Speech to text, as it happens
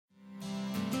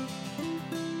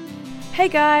Hey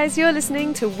guys, you're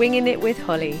listening to Winging It with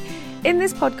Holly. In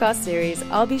this podcast series,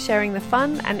 I'll be sharing the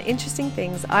fun and interesting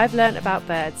things I've learned about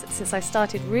birds since I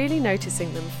started really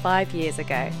noticing them 5 years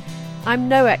ago. I'm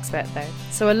no expert though,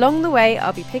 so along the way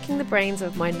I'll be picking the brains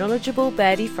of my knowledgeable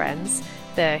birdie friends,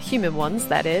 the human ones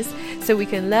that is, so we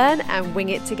can learn and wing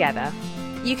it together.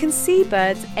 You can see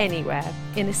birds anywhere,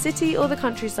 in a city or the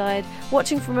countryside,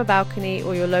 watching from a balcony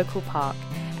or your local park.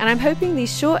 And I'm hoping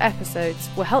these short episodes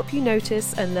will help you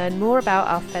notice and learn more about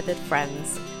our feathered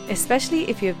friends, especially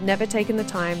if you have never taken the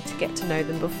time to get to know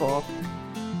them before.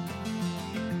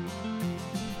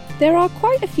 There are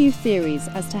quite a few theories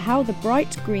as to how the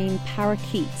bright green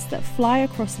parakeets that fly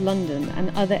across London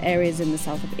and other areas in the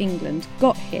south of England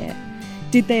got here.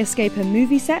 Did they escape a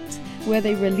movie set? Were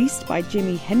they released by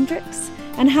Jimi Hendrix?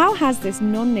 And how has this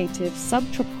non-native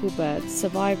subtropical bird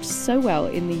survived so well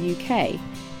in the UK?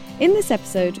 In this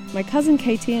episode, my cousin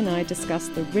Katie and I discuss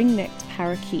the ring-necked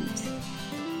parakeet.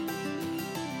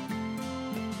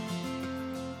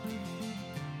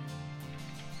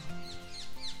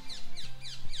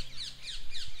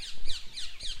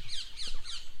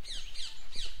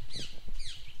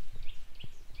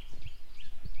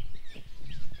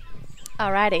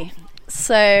 Alrighty,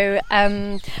 so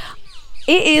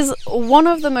it is one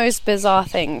of the most bizarre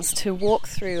things to walk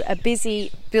through a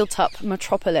busy, built-up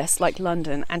metropolis like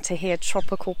London and to hear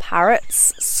tropical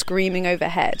parrots screaming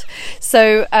overhead.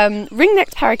 So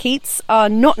ring-necked parakeets are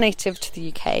not native to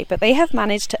the UK, but they have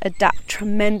managed to adapt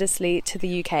tremendously to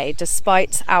the UK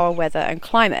despite our weather and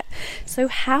climate. So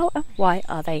how and why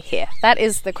are they here? That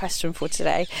is the question for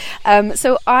today.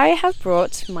 So I have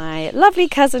brought my lovely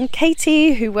cousin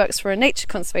Katie, who works for a nature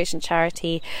conservation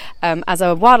charity as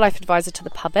a wildlife advisor to the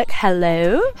public.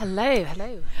 Hello. Hello.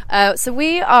 So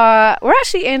we're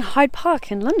actually in Hyde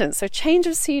Park in London, so change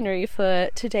of scenery for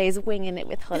today's Winging It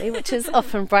with Holly, which is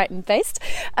often Brighton based.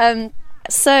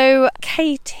 So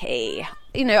Katie,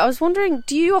 I was wondering,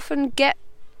 do you often get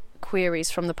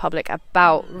queries from the public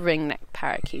about ring-necked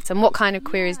parakeets, and what kind of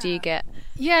queries do you get?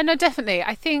 Yeah, no, definitely.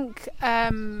 I think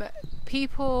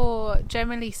people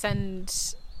generally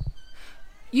send,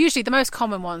 usually the most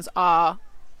common ones are,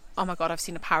 oh my god, I've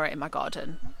seen a parrot in my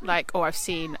garden, or I've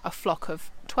seen a flock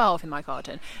of 12 in my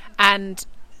garden. And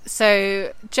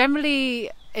so generally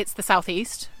it's the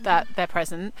southeast that they're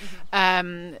present.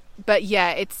 But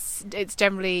yeah, it's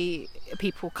generally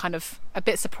people kind of a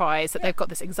bit surprised that they've got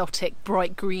this exotic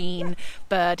bright green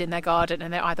bird in their garden,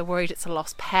 and they're either worried it's a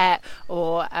lost pet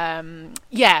or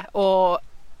or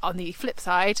on the flip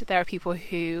side, there are people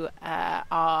who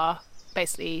are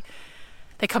basically,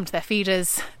 they come to their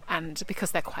feeders, and because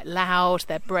they're quite loud,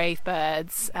 they're brave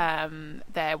birds,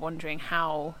 they're wondering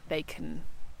how they can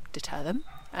deter them.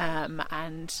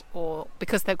 Or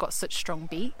because they've got such strong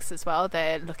beaks as well,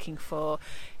 they're looking for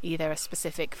either a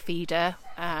specific feeder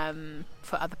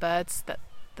for other birds that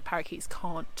the parakeets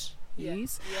can't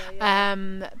use.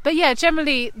 But yeah,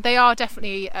 generally they are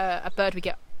definitely a bird we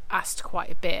get asked quite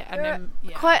a bit, and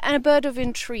quite a bird of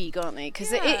intrigue, aren't they?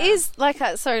 Because it is like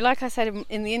I said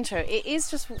in the intro,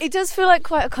 it does feel like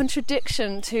quite a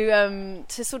contradiction to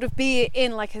sort of be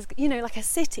in like a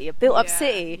city, a built-up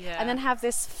city, and then have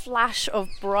this flash of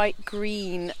bright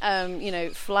green,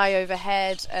 fly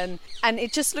overhead, and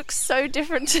it just looks so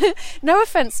different. No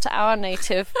offense to our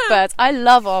native birds, I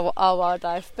love our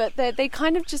wildlife, but they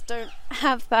kind of just don't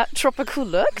have that tropical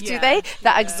look, do they?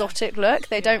 That exotic look,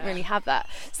 they don't really have that.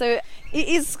 So it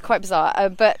is quite bizarre.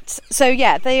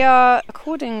 They are,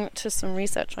 according to some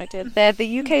research I did, they're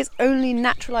the UK's only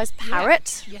naturalised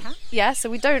parrot. Yeah,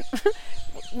 so we're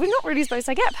not really supposed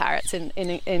to get parrots in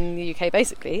the UK,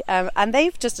 basically. And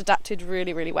they've just adapted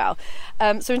really, really well.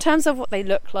 So in terms of what they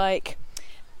look like,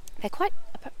 they're quite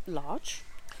large.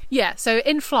 Yeah, so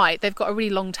in flight, they've got a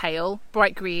really long tail,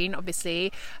 bright green,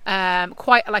 obviously,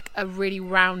 quite like a really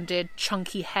rounded,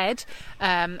 chunky head,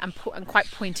 and quite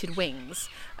pointed wings.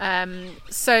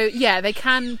 They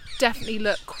can definitely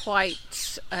look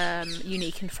quite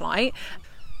unique in flight.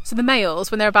 So the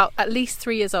males, when they're about at least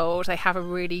 3 years old, they have a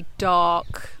really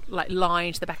dark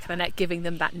line to the back of the neck, giving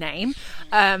them that name.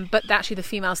 But actually the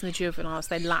females and the juveniles,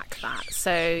 they lack that.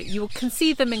 So you can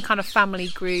see them in kind of family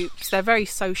groups. They're very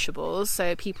sociable.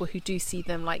 So people who do see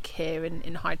them here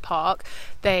in Hyde Park,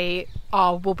 they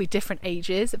will be different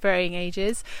ages, varying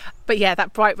ages. But yeah,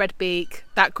 that bright red beak,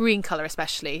 that green colour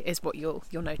especially, is what you'll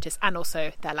notice. And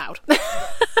also they're loud.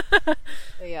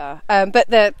 They are. But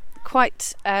they're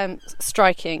quite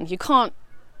striking. You can't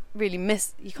really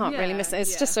miss it.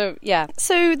 It's Yeah. just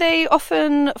so they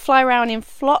often fly around in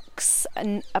flocks,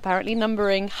 and apparently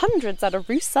numbering hundreds at a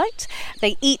roost site.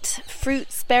 They eat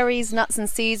fruits, berries, nuts and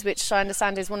seeds, which I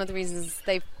understand is one of the reasons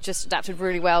they've just adapted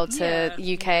really well to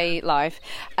UK life,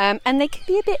 and they can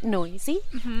be a bit noisy.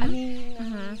 I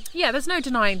mean, yeah, there's no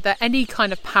denying that any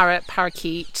kind of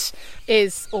parakeet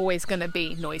is always going to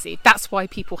be noisy. That's why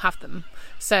people have them.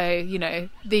 So, you know,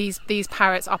 these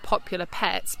parrots are popular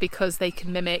pets because they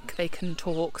can mimic, they can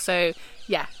talk. So,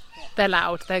 yeah, they're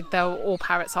loud. They're all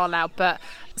parrots are loud. But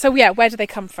so, yeah, where do they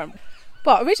come from?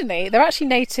 Well, originally, they're actually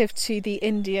native to the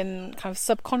Indian kind of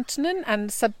subcontinent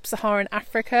and sub-Saharan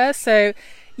Africa. So,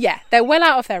 yeah, they're well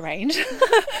out of their range.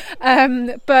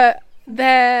 But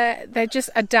they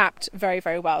just adapt very,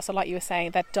 very well. So like you were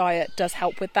saying, their diet does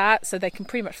help with that. So they can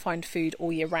pretty much find food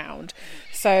all year round.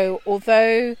 So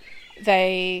although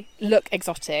they look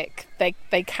exotic,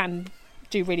 they can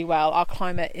do really well. Our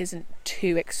climate isn't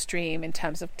too extreme in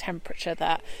terms of temperature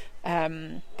that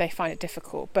they find it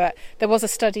difficult. But there was a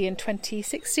study in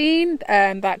 2016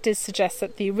 that did suggest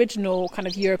that the original kind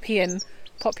of European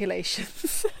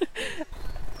populations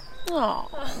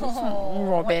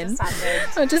Robin.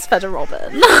 I just fed a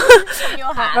robin on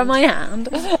your hand. from my hand.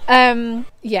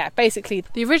 Yeah, basically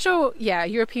the original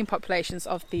European populations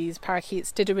of these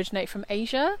parakeets did originate from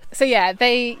Asia. So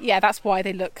that's why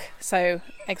they look so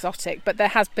exotic. But there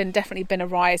has definitely been a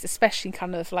rise, especially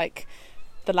kind of like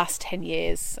the last 10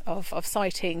 years of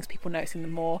sightings, people noticing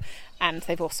them more, and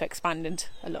they've also expanded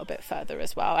a little bit further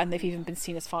as well, and they've even been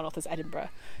seen as far north as Edinburgh.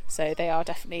 So they are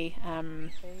definitely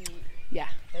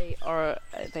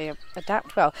they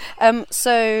adapt well.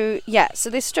 So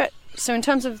they stretch. So in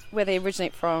terms of where they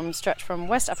originate from, stretch from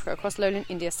West Africa across lowland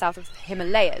India, south of the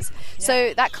Himalayas. Yeah.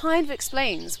 So that kind of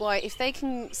explains why, if they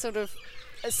can sort of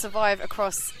survive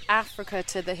across Africa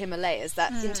to the Himalayas,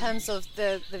 that in terms of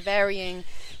the varying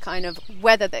kind of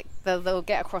weather that they'll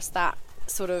get across that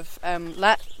sort of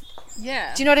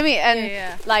yeah. Do you know what I mean?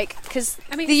 And like, because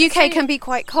the UK can be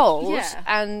quite cold,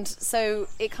 and so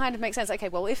it kind of makes sense. Okay,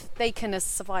 well, if they can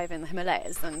survive in the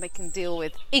Himalayas, then they can deal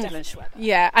with English weather.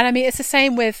 Yeah, and I mean, it's the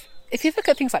same with, if you look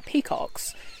at things like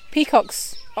peacocks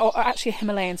are actually a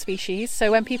Himalayan species.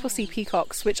 So when people see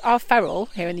peacocks, which are feral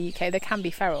here in the UK, they can be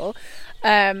feral,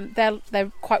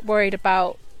 they're quite worried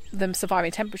about them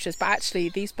surviving temperatures, but actually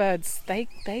these birds they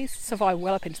survive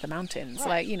well up into the mountains,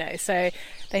 right. So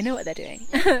they know what they're doing.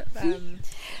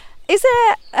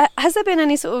 Has there been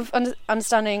any sort of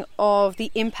understanding of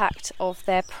the impact of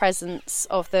their presence,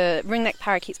 of the ringneck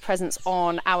parakeet's presence,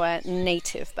 on our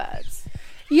native birds?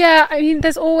 Yeah, I mean,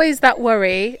 there's always that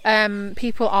worry.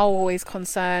 People are always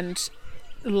concerned,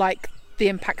 like the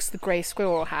impacts the grey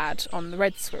squirrel had on the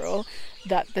red squirrel,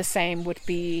 that the same would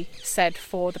be said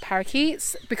for the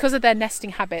parakeets because of their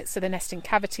nesting habits. So they're nesting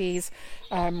cavities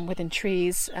within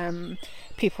trees.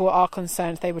 People are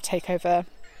concerned they would take over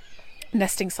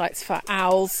nesting sites for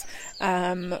owls,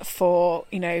 for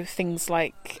things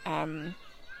like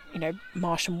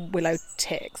marsh and willow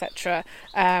tit, etc.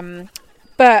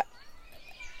 But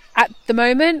at the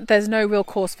moment, there's no real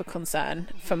cause for concern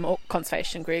from all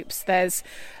conservation groups. There's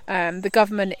the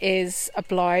government is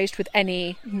obliged with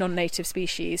any non-native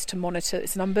species to monitor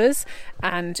its numbers,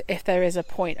 and if there is a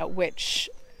point at which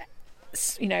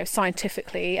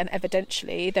scientifically and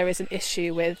evidentially there is an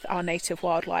issue with our native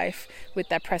wildlife, with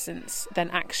their presence, then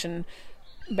action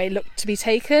may look to be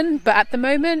taken. But at the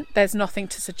moment, there's nothing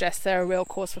to suggest they're a real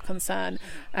cause for concern.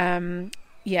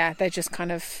 They just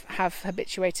kind of have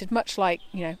habituated, much like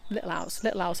little owls.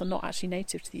 Little owls are not actually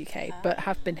native to the UK, but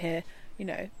have been here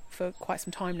for quite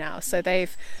some time now, so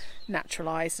they've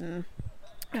naturalised, and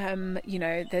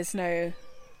there's no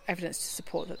evidence to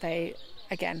support that they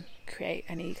again create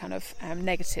any kind of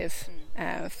negative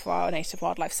for our native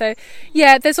wildlife. So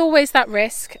there's always that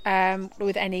risk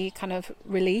with any kind of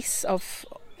release, of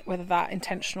whether that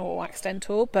intentional or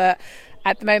accidental, but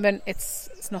at the moment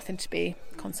it's nothing to be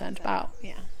concerned about.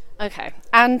 Okay.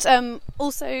 And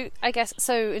also, I guess,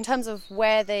 so in terms of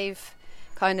where they've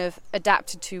kind of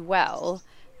adapted to well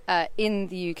in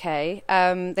the UK,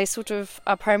 they sort of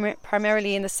are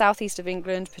primarily in the southeast of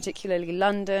England, particularly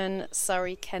London,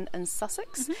 Surrey, Kent and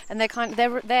Sussex, and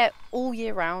they're all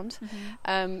year round.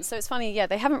 So it's funny,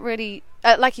 they haven't really,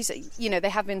 like you said, they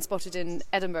have been spotted in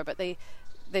Edinburgh, but they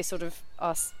sort of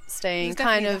are staying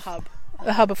kind of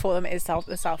The hub for them is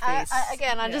the southeast.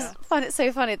 I just find it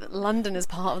so funny that London is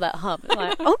part of that hub. It's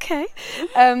like, okay.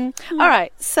 All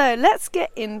right, so let's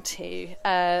get into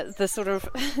the sort of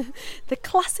the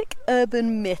classic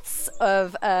urban myths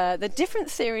of the different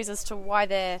theories as to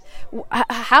why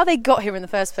how they got here in the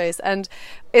first place. And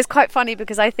it's quite funny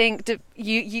because I think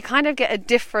you kind of get a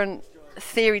different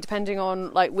theory depending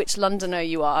on like which Londoner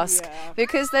you ask,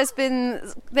 because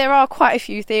there are quite a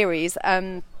few theories.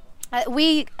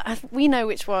 We know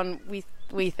which one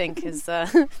we think is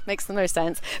makes the most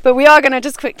sense, but we are going to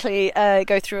just quickly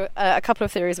go through a couple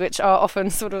of theories which are often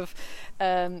sort of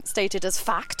stated as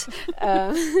fact.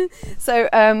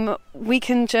 So we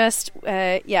can just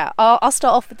I'll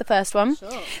start off with the first one.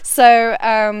 Sure. So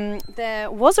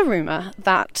there was a rumor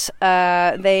that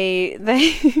they're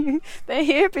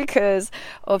here because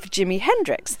of Jimi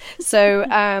Hendrix. So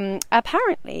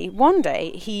apparently one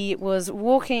day he was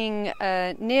walking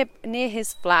near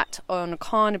his flat on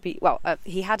Carnaby.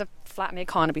 He had a flat near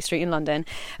Carnaby Street in London,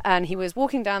 and he was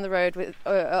walking down the road with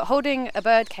holding a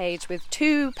bird cage with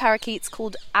two parakeets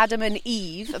called Adam and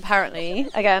Eve, apparently,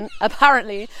 and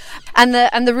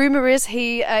the rumor is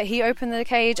he opened the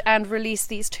cage and released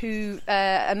these two,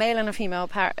 a male and a female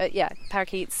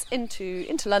parakeets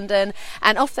into London,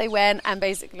 and off they went and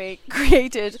basically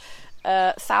created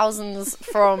thousands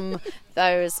from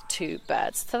those two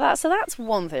birds. So that's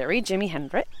one theory, Jimi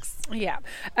Hendrix. Yeah.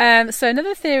 So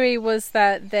another theory was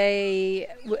that they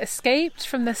escaped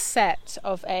from the set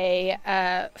of a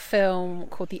film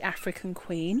called The African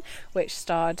Queen, which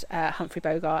starred Humphrey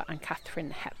Bogart and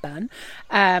Katharine Hepburn.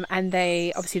 And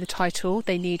they, obviously the title,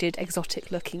 they needed exotic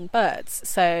looking birds.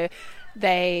 So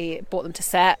they brought them to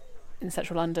set in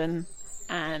central London,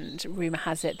 and rumour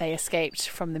has it they escaped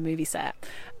from the movie set.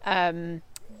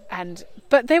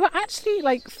 But they were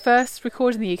actually first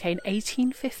recorded in the UK in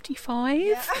 1855.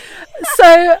 Yeah.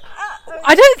 So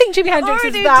I don't think Jimi Hendrix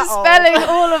is that dispelling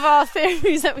all of our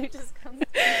theories that we've just come.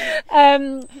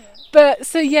 But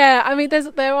so yeah, I mean, there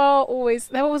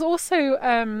was also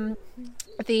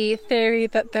the theory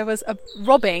that there was a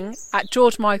robbing at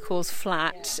George Michael's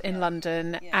flat in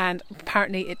London, and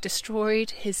apparently it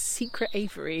destroyed his secret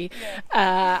aviary,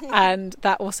 and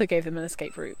that also gave them an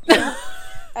escape route.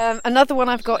 Another one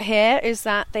I've got here is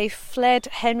that they fled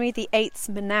Henry VIII's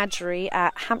menagerie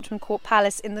at Hampton Court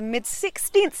Palace in the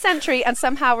mid-16th century and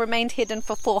somehow remained hidden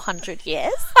for 400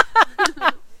 years.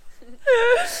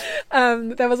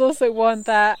 There was also one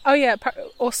that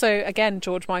also again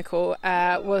George Michael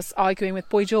was arguing with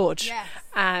Boy George,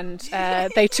 and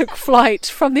they took flight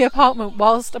from the apartment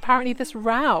whilst apparently this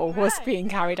row was being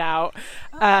carried out.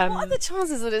 What are the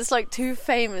chances that it's two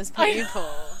famous people?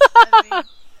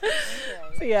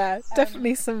 So yeah,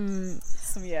 definitely some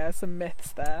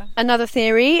myths there. Another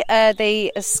theory,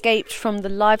 they escaped from the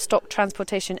livestock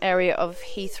transportation area of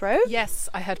Heathrow. Yes,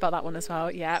 I heard about that one as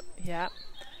well. Yeah.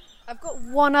 I've got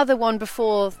one other one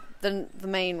before the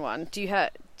main one. There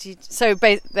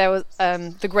was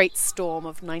the Great Storm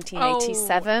of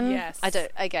 1987. Oh, yes.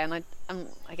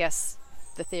 I guess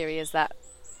the theory is that,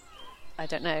 I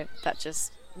don't know, that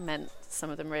just meant some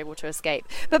of them were able to escape.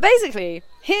 But basically,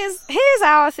 here's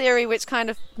our theory, which kind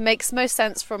of makes most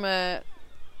sense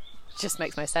just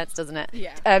makes most sense, doesn't it?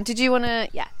 Yeah. Did you want to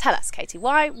tell us, Katie,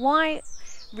 why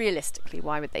realistically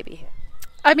why would they be here?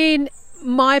 I mean,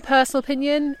 my personal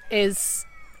opinion is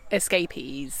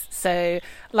escapees. So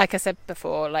like I said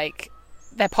before,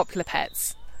 they're popular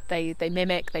pets, they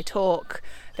mimic, they talk,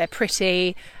 they're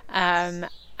pretty, and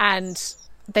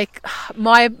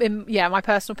my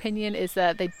personal opinion is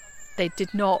that they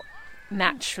did not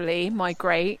naturally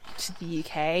migrate to the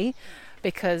UK,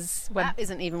 because that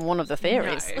isn't even one of the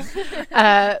theories.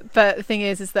 No. But the thing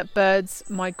is that birds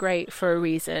migrate for a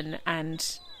reason,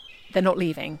 and they're not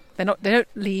leaving. They don't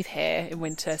leave here in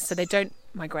winter, so they don't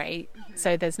migrate. Mm-hmm.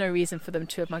 So there's no reason for them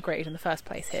to have migrated in the first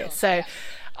place here. Sure. So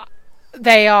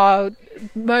they are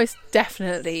most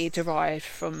definitely derived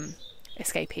from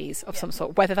escapees of some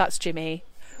sort, whether that's Jimmy,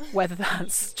 whether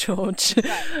that's George,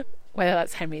 whether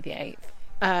that's Henry VIII.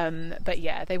 But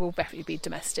yeah, they will definitely be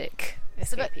domestic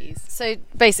escapees. So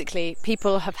basically,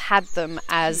 people have had them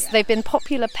as they've been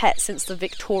popular pets since the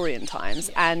Victorian times,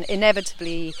 and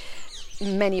inevitably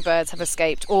many birds have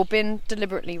escaped or been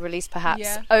deliberately released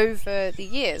perhaps over the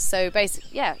years. So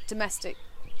basically, domestic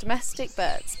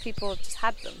birds, people have just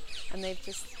had them, and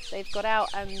they've got out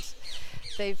and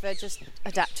they've just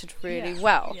adapted really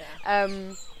well. I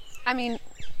mean,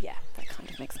 that kind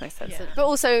of makes no sense. But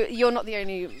also, you're not the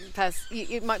only person.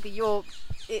 It might be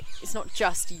it's not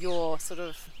just your sort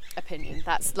of opinion.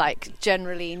 That's like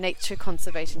generally nature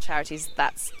conservation charities,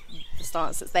 that's the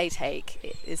stance that they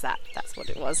take, is that's what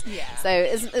it was. So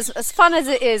as fun as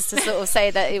it is to sort of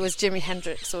say that it was Jimi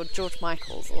Hendrix or George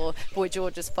Michael's or Boy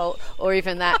George's fault, or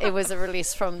even that it was a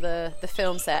release from the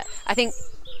film set, I think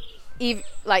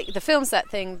like the film set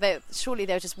thing, surely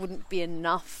there just wouldn't be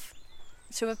enough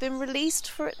to have been released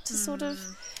for it to sort of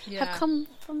have come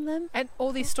from them. And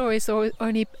all these stories are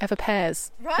only ever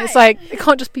pairs. Right. It's like it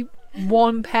can't just be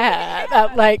one pair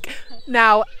that like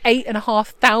now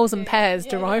 8,500 pairs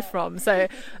derive from. So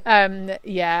I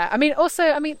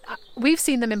mean we've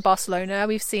seen them in Barcelona.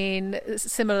 We've seen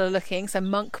similar looking, so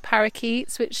monk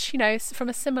parakeets, which, you know, from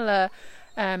a similar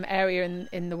area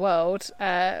in the world.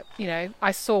 You know,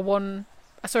 I saw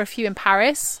a few in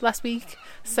Paris last week.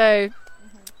 So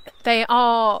they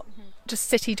are just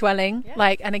city dwelling,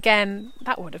 like, and again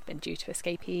that would have been due to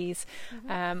escapees.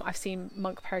 I've seen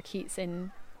monk parakeets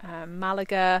in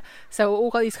Malaga, so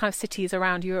all these kind of cities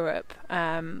around Europe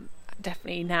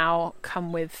definitely now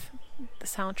come with the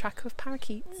soundtrack of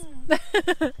parakeets.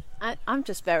 I'm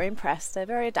just very impressed. They're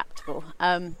very adaptable.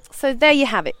 So there you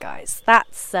have it, guys.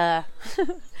 That's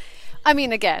I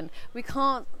mean, again, we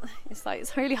can't,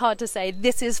 it's really hard to say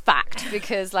this is fact,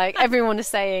 because like everyone is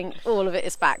saying all of it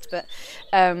is fact, but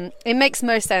it makes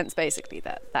most sense basically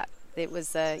that it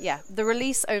was the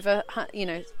release over, you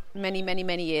know,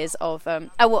 many years of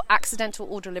accidental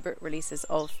or deliberate releases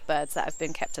of birds that have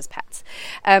been kept as pets.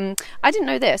 I didn't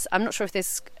know this. I'm not sure if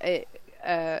this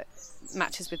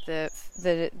matches with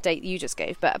the date you just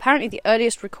gave, but apparently the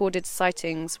earliest recorded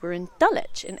sightings were in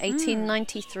Dulwich in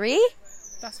 1893.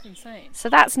 That's insane. So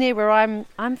that's near where I'm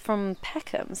from,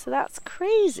 Peckham, so that's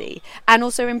crazy. And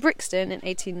also in Brixton in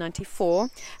 1894,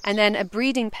 and then a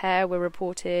breeding pair were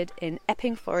reported in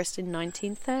Epping Forest in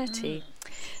 1930.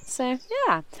 So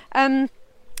yeah,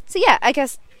 I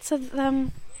guess so.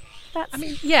 That's.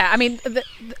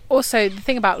 Also the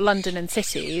thing about London and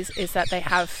cities is that they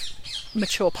have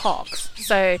mature parks,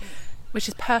 so which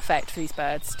is perfect for these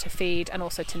birds to feed and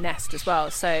also to nest as well.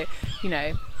 So, you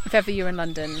know, if ever you're in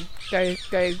London, go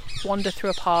wander through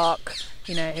a park,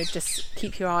 you know, just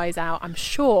keep your eyes out. I'm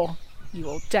sure you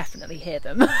will definitely hear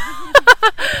them.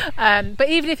 But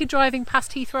even if you're driving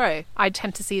past Heathrow, I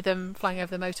tend to see them flying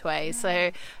over the motorway.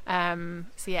 So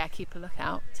yeah, keep a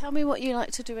lookout. Tell me what you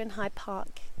like to do in Hyde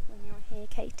Park when you're here,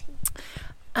 Katie.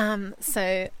 I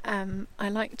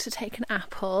like to take an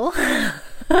apple.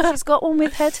 She's got one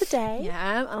with her today.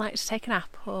 Yeah, I like to take an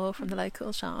apple from the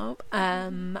local shop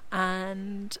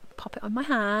and pop it on my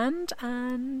hand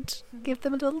and give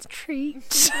them a little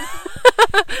treat.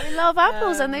 They love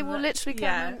apples, and they will literally come.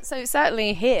 And, so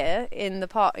certainly here in the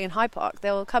park, in Hyde Park,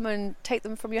 they'll come and take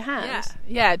them from your hand.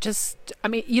 Yeah.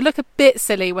 You look a bit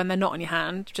silly when they're not on your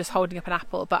hand, just holding up an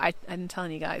apple. But I'm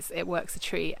telling you guys, it works a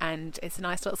treat, and it's a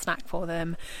nice little snack for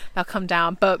them. They'll come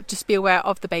down, but just be aware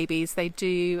of the babies. They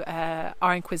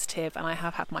are inquisitive, and I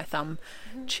have had my thumb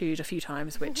chewed a few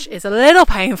times, which is a little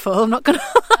painful. I'm not gonna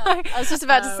lie. I was just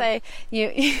about to say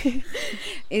you're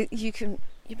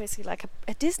basically like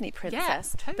a Disney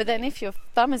princess. Yeah, totally. But then if your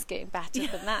thumb is getting battered,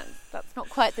 then that's not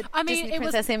quite the Disney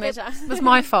princess image. It was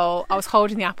my fault. I was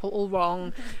holding the apple all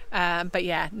wrong. But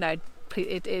yeah, no.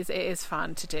 It is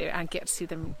fun to do and get to see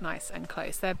them nice and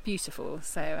close. They're beautiful.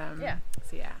 So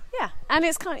yeah, and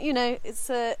it's kind of, you know, it's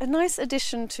a nice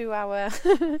addition to our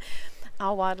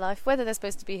our wildlife, whether they're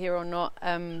supposed to be here or not.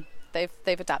 They've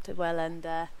adapted well, and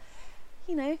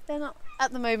you know, they're not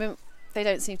at the moment. They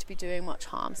don't seem to be doing much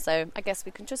harm. So I guess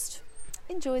we can just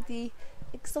enjoy the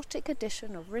exotic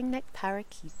addition of ring-necked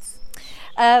parakeets.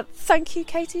 Thank you,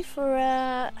 Katie, for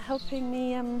helping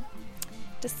me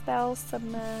dispel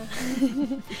some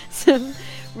some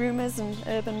rumours and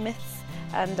urban myths,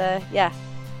 and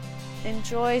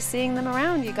enjoy seeing them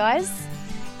around, you guys.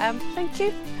 Thank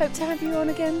you. Hope to have you on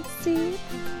again soon.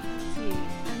 See you,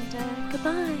 and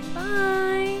goodbye.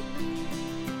 Bye.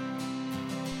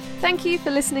 Thank you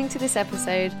for listening to this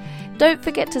episode. Don't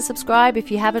forget to subscribe if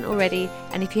you haven't already,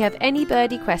 and if you have any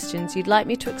birdie questions you'd like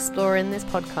me to explore in this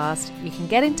podcast, you can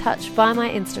get in touch via my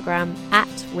Instagram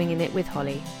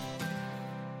 @wingingitwithholly.